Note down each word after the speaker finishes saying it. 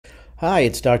Hi,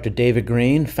 it's Dr. David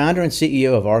Greene, founder and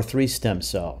CEO of R3 Stem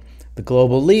Cell, the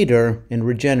global leader in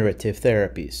regenerative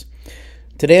therapies.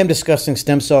 Today I'm discussing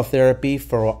stem cell therapy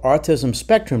for autism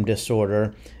spectrum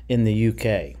disorder in the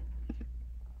UK.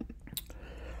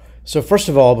 So first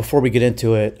of all, before we get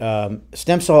into it,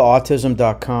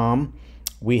 stemcellautism.com,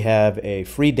 we have a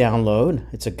free download.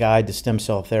 It's a guide to stem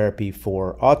cell therapy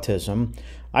for autism.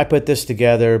 I put this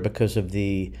together because of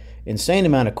the insane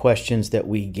amount of questions that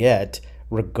we get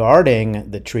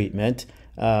regarding the treatment.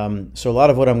 So a lot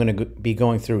of what I'm going to be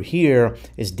going through here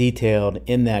is detailed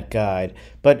in that guide,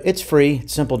 but it's free.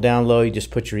 It's simple download. You just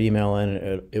put your email in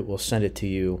and it will send it to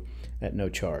you at no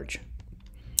charge.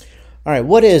 All right,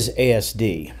 what is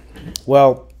ASD?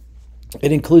 Well,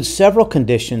 it includes several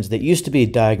conditions that used to be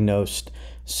diagnosed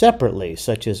separately,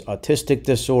 such as autistic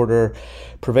disorder,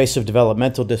 pervasive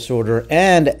developmental disorder,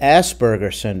 and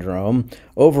Asperger syndrome.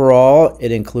 Overall,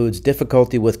 it includes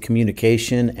difficulty with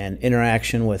communication and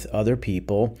interaction with other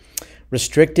people,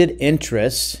 restricted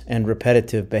interests and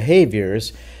repetitive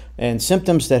behaviors, and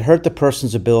symptoms that hurt the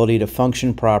person's ability to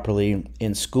function properly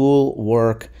in school,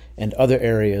 work, and other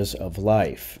areas of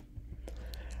life.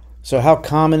 So how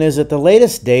common is it? The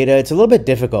latest data, it's a little bit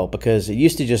difficult because it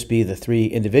used to just be the 3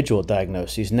 individual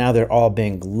diagnoses. Now they're all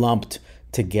being lumped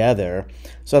together.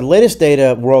 So the latest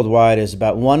data worldwide is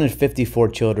about 1 in 54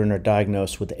 children are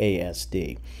diagnosed with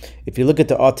ASD. If you look at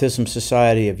the Autism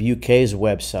Society of UK's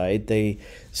website, they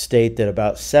state that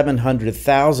about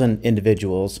 700,000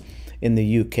 individuals in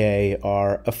the UK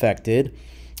are affected.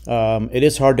 It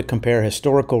is hard to compare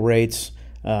historical rates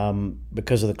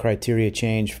because of the criteria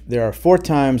change. There are 4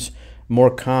 times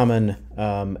more common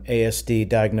ASD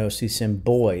diagnoses in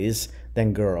boys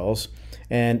than girls,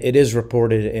 and it is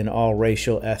reported in all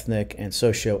racial, ethnic, and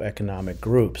socioeconomic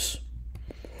groups.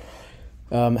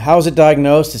 How is it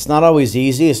diagnosed? It's not always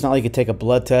easy. It's not like you take a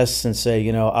blood test and say,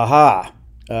 aha.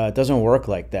 It doesn't work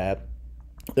like that.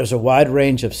 There's a wide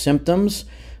range of symptoms.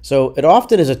 So it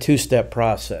often is a 2-step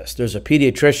process. There's a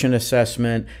pediatrician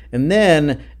assessment, and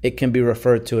then it can be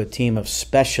referred to a team of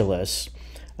specialists.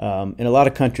 In a lot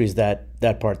of countries,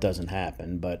 that part doesn't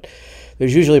happen, but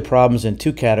there's usually problems in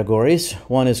 2 categories.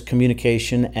 One is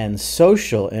communication and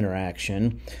social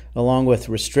interaction, along with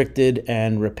restricted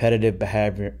and repetitive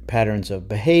patterns of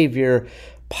behavior.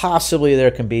 Possibly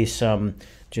there can be some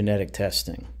genetic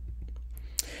testing.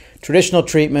 Traditional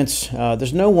treatments,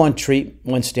 there's no one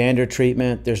standard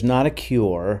treatment. There's not a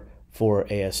cure for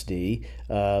ASD.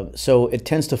 So it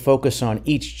tends to focus on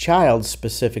each child's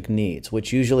specific needs,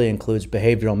 which usually includes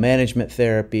behavioral management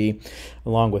therapy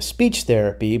along with speech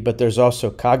therapy, but there's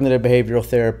also cognitive behavioral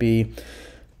therapy,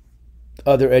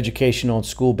 other educational and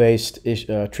school-based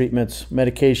treatments,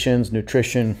 medications,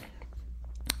 nutrition,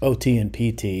 OT and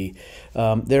PT.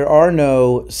 There are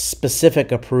no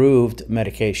specific approved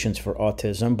medications for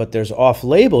autism, but there's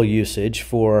off-label usage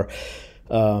for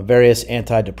various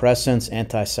antidepressants,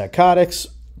 antipsychotics,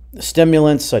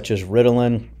 stimulants such as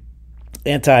Ritalin,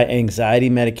 anti-anxiety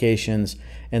medications,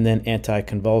 and then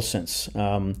anticonvulsants.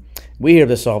 We hear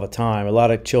this all the time. A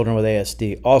lot of children with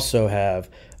ASD also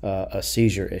have a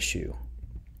seizure issue.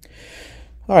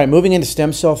 All right, moving into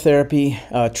stem cell therapy,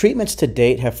 treatments to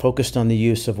date have focused on the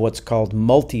use of what's called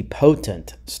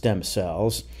multipotent stem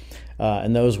cells,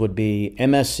 and those would be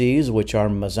MSCs, which are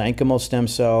mesenchymal stem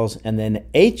cells, and then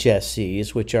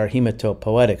HSCs, which are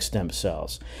hematopoietic stem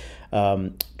cells.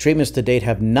 Treatments to date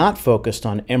have not focused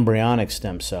on embryonic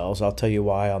stem cells. I'll tell you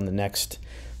why on the next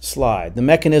slide. The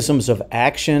mechanisms of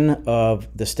action of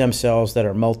the stem cells that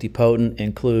are multipotent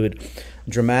include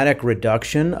dramatic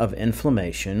reduction of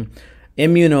inflammation,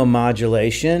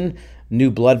 immunomodulation, new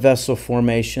blood vessel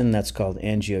formation, that's called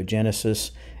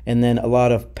angiogenesis, and then a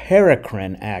lot of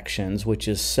paracrine actions, which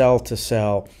is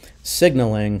cell-to-cell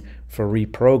signaling for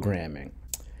reprogramming.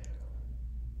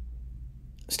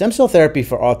 Stem cell therapy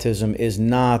for autism is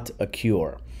not a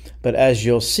cure, but as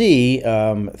you'll see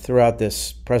throughout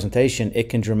this presentation, it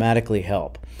can dramatically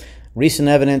help. Recent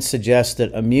evidence suggests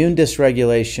that immune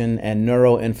dysregulation and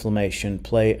neuroinflammation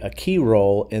play a key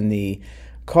role in the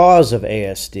cause of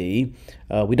ASD.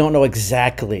 We don't know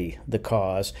exactly the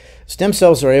cause. Stem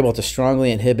cells are able to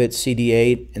strongly inhibit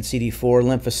CD8 and CD4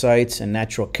 lymphocytes and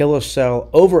natural killer cell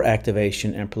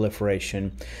overactivation and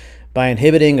proliferation by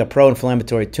inhibiting a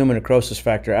pro-inflammatory tumor necrosis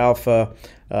factor alpha.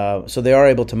 So they are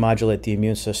able to modulate the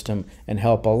immune system and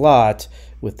help a lot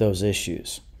with those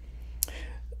issues.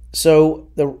 So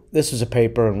this is a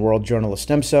paper in World Journal of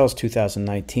Stem Cells,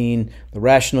 2019, the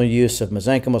rational use of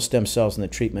mesenchymal stem cells in the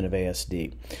treatment of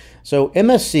ASD. So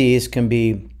MSCs can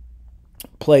be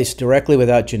placed directly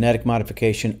without genetic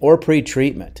modification or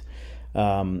pre-treatment,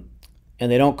 and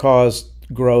they don't cause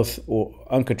growth or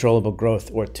uncontrollable growth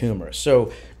or tumor.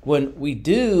 So when we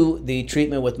do the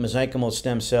treatment with mesenchymal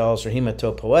stem cells or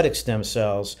hematopoietic stem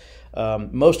cells,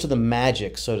 most of the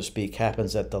magic, so to speak,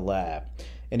 happens at the lab.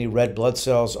 Any red blood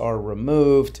cells are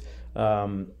removed.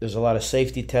 There's a lot of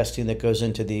safety testing that goes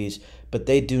into these, but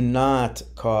they do not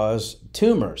cause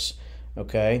tumors,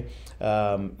 okay?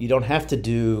 You don't have to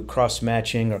do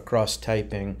cross-matching or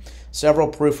cross-typing. Several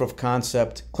proof of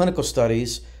concept clinical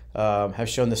studies have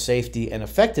shown the safety and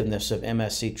effectiveness of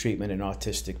MSC treatment in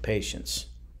autistic patients.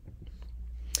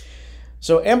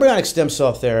 So embryonic stem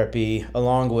cell therapy,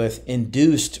 along with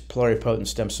induced pluripotent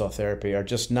stem cell therapy, are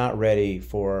just not ready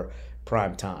for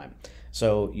prime time.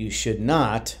 So you should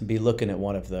not be looking at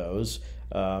one of those.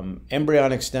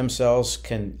 Embryonic stem cells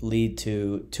can lead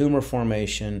to tumor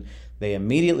formation. They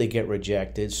immediately get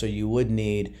rejected, so you would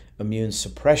need immune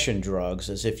suppression drugs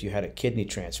as if you had a kidney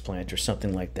transplant or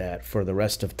something like that for the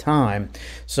rest of time.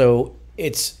 So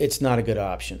it's not a good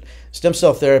option. Stem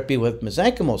cell therapy with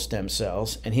mesenchymal stem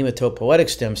cells and hematopoietic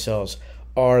stem cells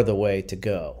are the way to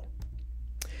go.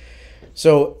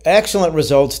 So excellent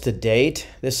results to date.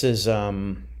 This is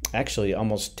actually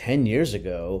almost 10 years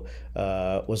ago,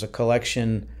 was a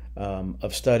collection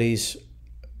of studies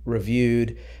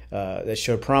reviewed that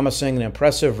showed promising and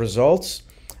impressive results.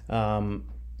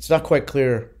 It's not quite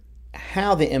clear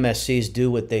how the MSCs do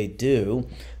what they do,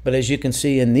 but as you can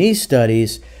see in these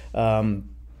studies,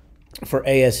 for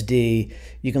ASD,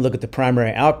 you can look at the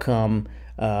primary outcome,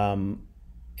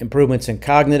 improvements in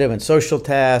cognitive and social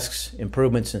tasks,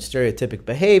 improvements in stereotypic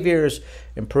behaviors,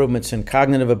 improvements in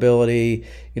cognitive ability,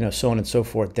 so on and so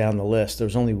forth down the list. There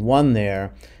was only one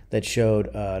there that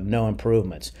showed no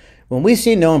improvements. When we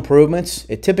see no improvements,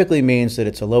 it typically means that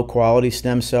it's a low-quality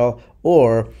stem cell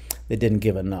or they didn't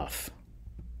give enough.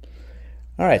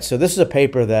 All right, so this is a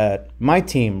paper that my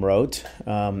team wrote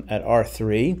at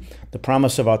R3, The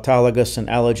Promise of Autologous and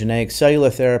Allogeneic Cellular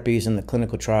Therapies in the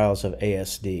Clinical Trials of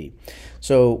ASD.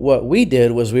 So what we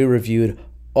did was we reviewed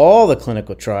all the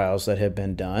clinical trials that have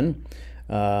been done,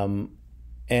 and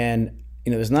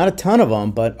there's not a ton of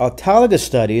them, but autologous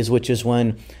studies, which is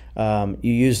when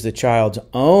you use the child's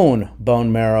own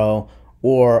bone marrow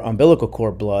or umbilical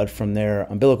cord blood from their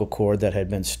umbilical cord that had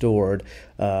been stored.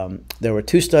 There were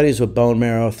 2 studies with bone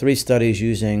marrow, 3 studies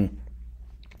using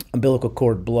umbilical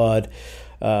cord blood,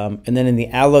 and then in the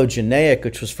allogeneic,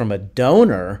 which was from a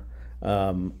donor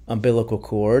umbilical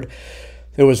cord,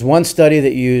 there was 1 study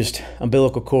that used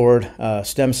umbilical cord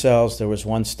stem cells. There was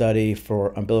 1 study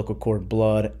for umbilical cord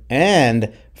blood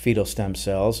and fetal stem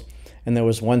cells, and there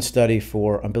was 1 study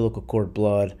for umbilical cord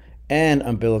blood and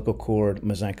umbilical cord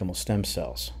mesenchymal stem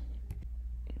cells.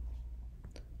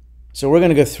 So we're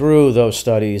going to go through those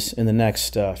studies in the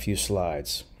next few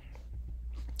slides.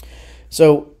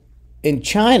 So in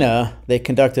China, they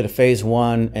conducted a phase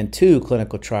 1 and 2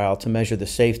 clinical trial to measure the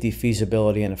safety,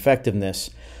 feasibility, and effectiveness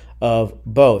of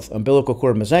both umbilical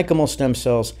cord mesenchymal stem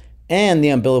cells and the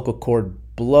umbilical cord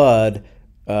blood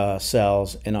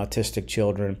cells in autistic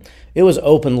children. It was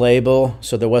open label,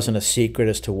 so there wasn't a secret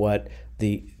as to what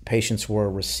the patients were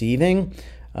receiving.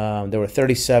 There were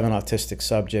 37 autistic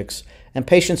subjects, and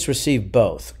patients received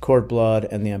both cord blood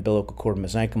and the umbilical cord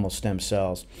mesenchymal stem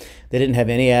cells. They didn't have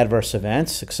any adverse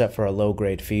events except for a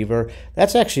low-grade fever.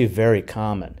 That's actually very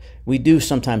common. We do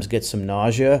sometimes get some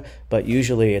nausea, but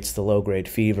usually it's the low-grade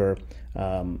fever,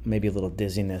 maybe a little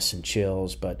dizziness and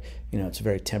chills, but it's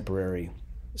very temporary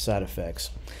side effects.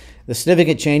 The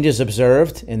significant changes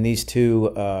observed in these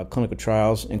 2 clinical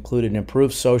trials included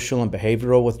improved social and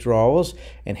behavioral withdrawals,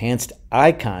 enhanced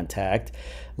eye contact,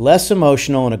 less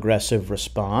emotional and aggressive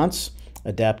response,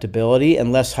 adaptability,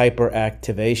 and less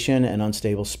hyperactivation and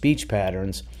unstable speech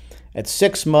patterns. At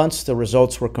 6 months, the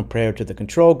results were compared to the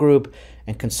control group,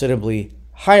 and considerably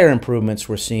higher improvements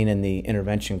were seen in the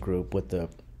intervention group with the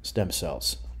stem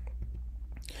cells.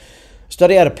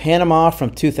 Study out of Panama from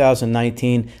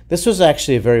 2019. This was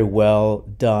actually a very well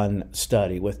done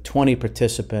study with 20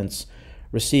 participants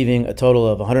receiving a total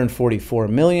of 144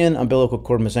 million umbilical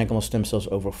cord mesenchymal stem cells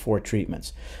over 4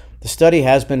 treatments. The study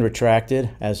has been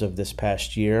retracted as of this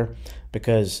past year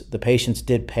because the patients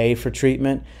did pay for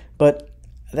treatment, but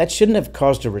that shouldn't have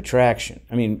caused a retraction.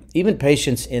 I mean, even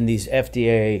patients in these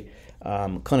FDA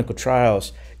clinical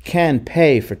trials can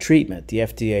pay for treatment. The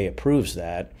FDA approves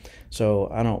that,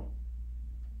 so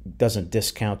doesn't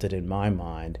discount it in my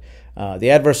mind.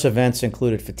 The adverse events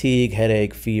included fatigue,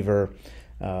 headache, fever,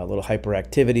 a little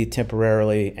hyperactivity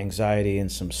temporarily, anxiety,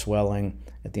 and some swelling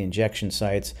at the injection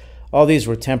sites. All these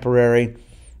were temporary.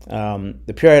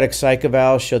 The periodic psych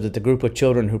eval showed that the group of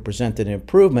children who presented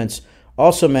improvements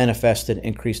also manifested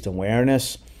increased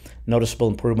awareness. noticeable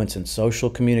improvements in social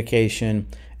communication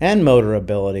and motor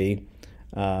ability.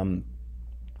 So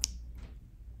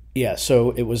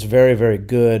it was very, very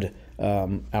good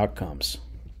outcomes.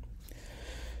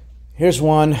 Here's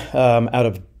one out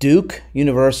of Duke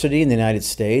University in the United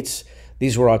States.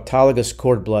 These were autologous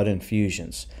cord blood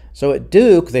infusions. So at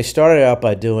Duke, they started out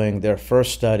by doing their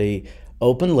first study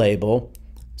open label.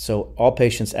 So all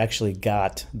patients actually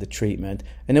got the treatment,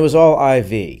 and it was all IV.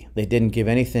 They didn't give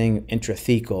anything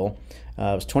intrathecal.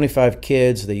 It was 25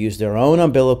 kids. They used their own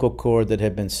umbilical cord that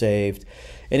had been saved.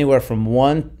 Anywhere from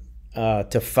 1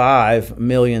 to 5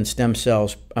 million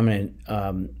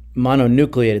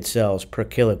mononucleated cells per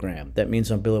kilogram. That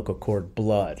means umbilical cord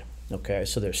blood. Okay,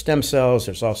 so there's stem cells.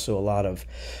 There's also a lot of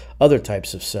other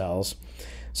types of cells.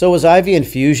 So it was IV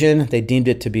infusion. They deemed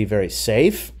it to be very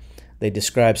safe. They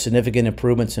described significant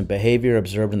improvements in behavior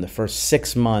observed in the first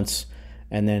 6 months,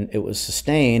 and then it was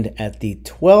sustained at the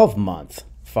 12-month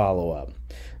follow-up.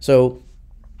 So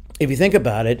if you think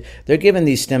about it, they're giving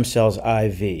these stem cells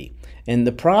IV. And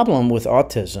the problem with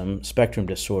autism spectrum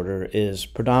disorder is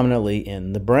predominantly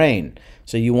in the brain.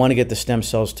 So you want to get the stem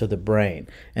cells to the brain.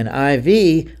 And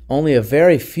IV, only a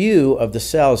very few of the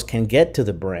cells can get to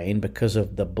the brain because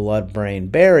of the blood-brain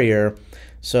barrier.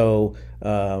 So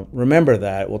remember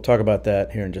that. We'll talk about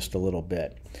that here in just a little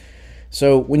bit.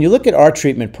 So when you look at our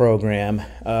treatment program,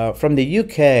 from the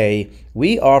UK,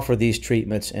 we offer these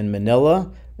treatments in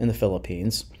Manila in the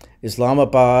Philippines,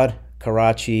 Islamabad,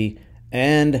 Karachi,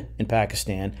 and in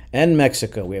Pakistan, and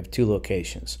Mexico. We have 2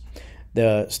 locations.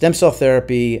 The stem cell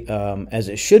therapy, as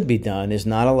it should be done, is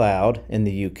not allowed in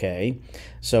the UK.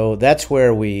 So that's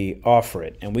where we offer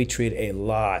it. And we treat a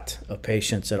lot of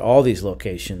patients at all these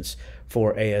locations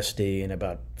for ASD and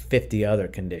about 50 other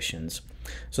conditions.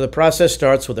 So the process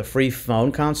starts with a free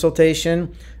phone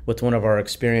consultation with one of our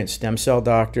experienced stem cell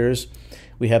doctors.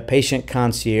 We have patient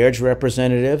concierge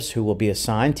representatives who will be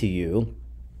assigned to you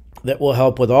that will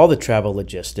help with all the travel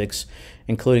logistics,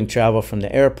 including travel from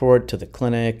the airport to the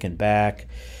clinic and back.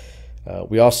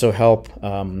 We also help,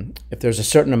 if there's a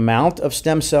certain amount of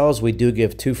stem cells, we do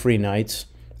give 2 free nights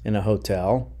in a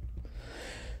hotel.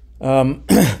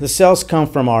 The cells come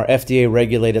from our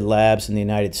FDA-regulated labs in the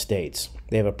United States.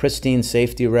 They have a pristine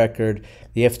safety record.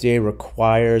 The FDA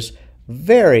requires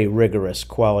very rigorous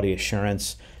quality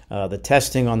assurance. The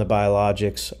testing on the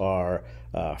biologics are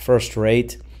first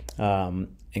rate.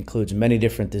 Includes many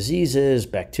different diseases,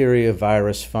 bacteria,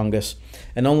 virus, fungus,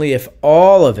 and only if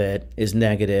all of it is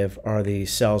negative are the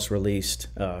cells released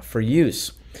for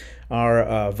use.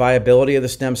 Our viability of the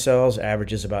stem cells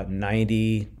averages about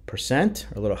 90%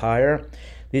 or a little higher.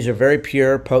 These are very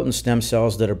pure, potent stem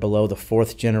cells that are below the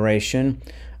 4th generation.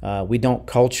 We don't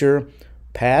culture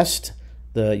past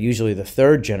usually the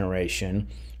 3rd generation,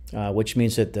 which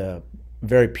means that the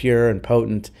very pure and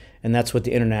potent, and that's what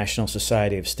the International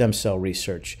Society of Stem Cell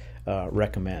Research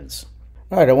recommends.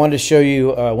 All right, I wanted to show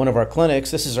you one of our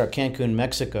clinics. This is our Cancun,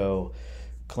 Mexico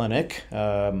clinic.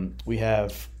 We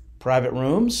have private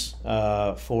rooms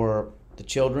for the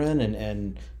children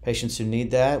and patients who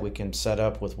need that. We can set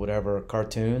up with whatever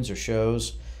cartoons or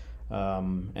shows,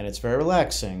 and it's very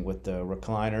relaxing with the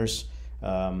recliners.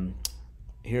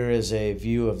 Here is a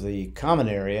view of the common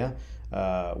area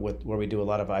where we do a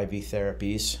lot of IV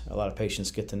therapies. A lot of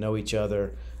patients get to know each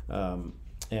other, and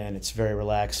it's very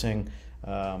relaxing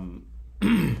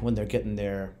when they're getting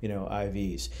their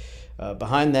IVs.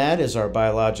 Behind that is our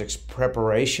biologics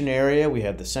preparation area. We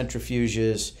have the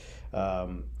centrifuges.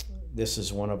 This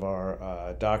is one of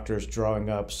our doctors drawing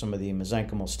up some of the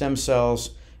mesenchymal stem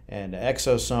cells and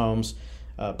exosomes.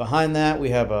 Behind that, we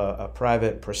have a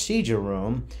private procedure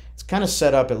room. It's kind of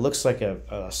set up, it looks like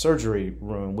a surgery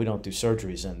room. We don't do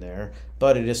surgeries in there,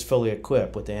 but it is fully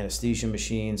equipped with the anesthesia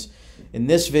machines. In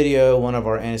this video, one of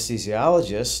our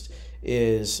anesthesiologists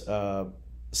is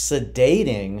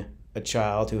sedating a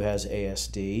child who has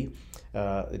ASD.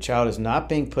 The child is not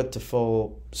being put to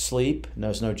full sleep.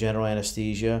 There's no general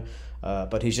anesthesia,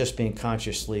 but he's just being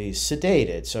consciously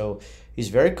sedated. So he's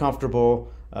very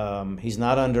comfortable. He's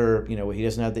not under, he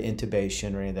doesn't have the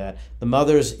intubation or any of that. The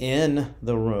mother's in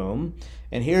the room,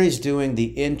 and here he's doing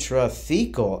the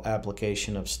intrathecal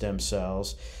application of stem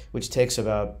cells, which takes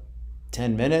about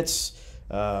 10 minutes.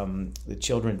 The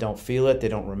children don't feel it, they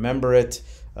don't remember it,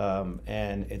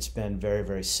 and it's been very,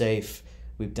 very safe.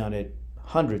 We've done it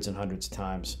hundreds and hundreds of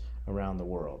times around the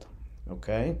world.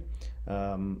 Okay?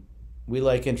 We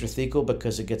like intrathecal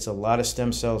because it gets a lot of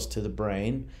stem cells to the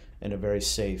brain in a very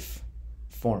safe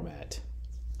format.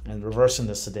 And reversing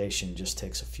the sedation just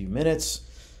takes a few minutes,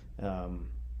 and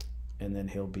then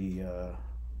he'll be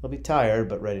tired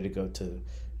but ready to go to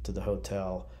the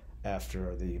hotel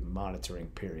after the monitoring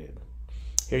period.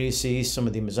 Here you see some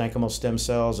of the mesenchymal stem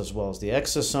cells as well as the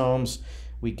exosomes.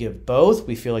 We give both.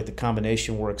 We feel like the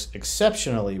combination works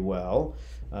exceptionally well.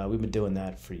 We've been doing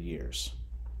that for years.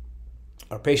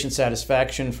 Our patient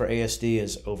satisfaction for ASD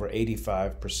is over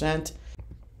 85%.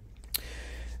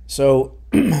 So,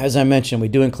 as I mentioned, we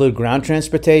do include ground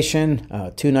transportation,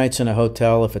 2 nights in a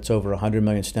hotel if it's over 100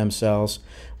 million stem cells.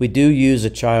 We do use a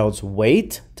child's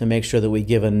weight to make sure that we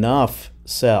give enough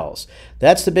cells.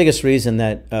 That's the biggest reason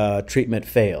that treatment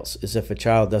fails, is if a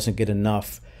child doesn't get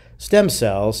enough stem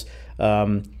cells.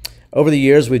 Over the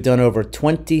years, we've done over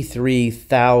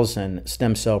 23,000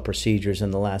 stem cell procedures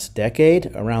in the last decade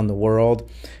around the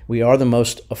world. We are the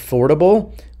most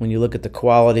affordable when you look at the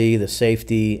quality, the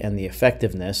safety, and the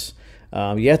effectiveness.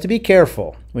 You have to be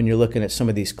careful when you're looking at some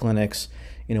of these clinics.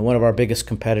 You know, one of our biggest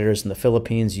competitors in the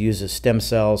Philippines uses stem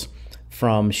cells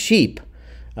from sheep.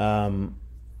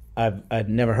 I've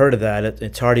never heard of that.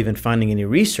 It's hard even finding any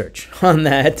research on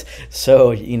that.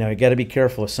 So, you know, you got to be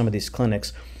careful with some of these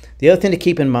clinics. The other thing to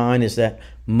keep in mind is that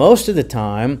most of the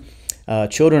time,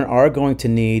 children are going to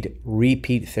need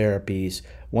repeat therapies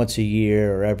once a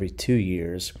year or every 2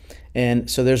 years. And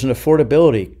so there's an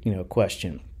affordability,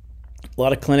 question. A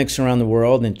lot of clinics around the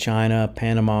world, in China,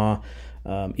 Panama,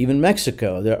 even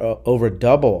Mexico, they're over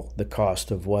double the cost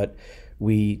of what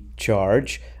we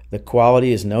charge. The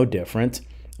quality is no different.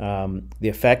 The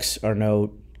effects are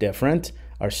no different.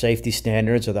 Our safety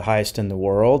standards are the highest in the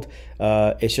world.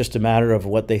 It's just a matter of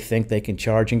what they think they can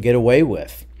charge and get away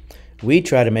with. We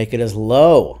try to make it as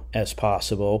low as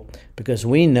possible because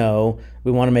we know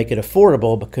we want to make it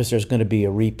affordable because there's going to be a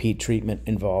repeat treatment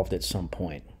involved at some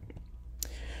point.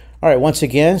 All right, once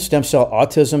again,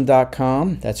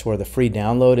 stemcellautism.com. That's where the free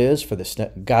download is for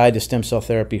the guide to stem cell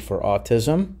therapy for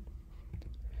autism.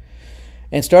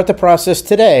 And start the process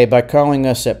today by calling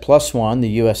us at +1, the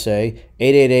USA,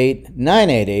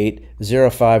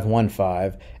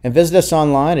 888-988-0515, and visit us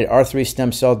online at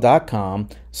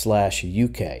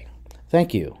r3stemcell.com/UK.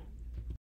 Thank you.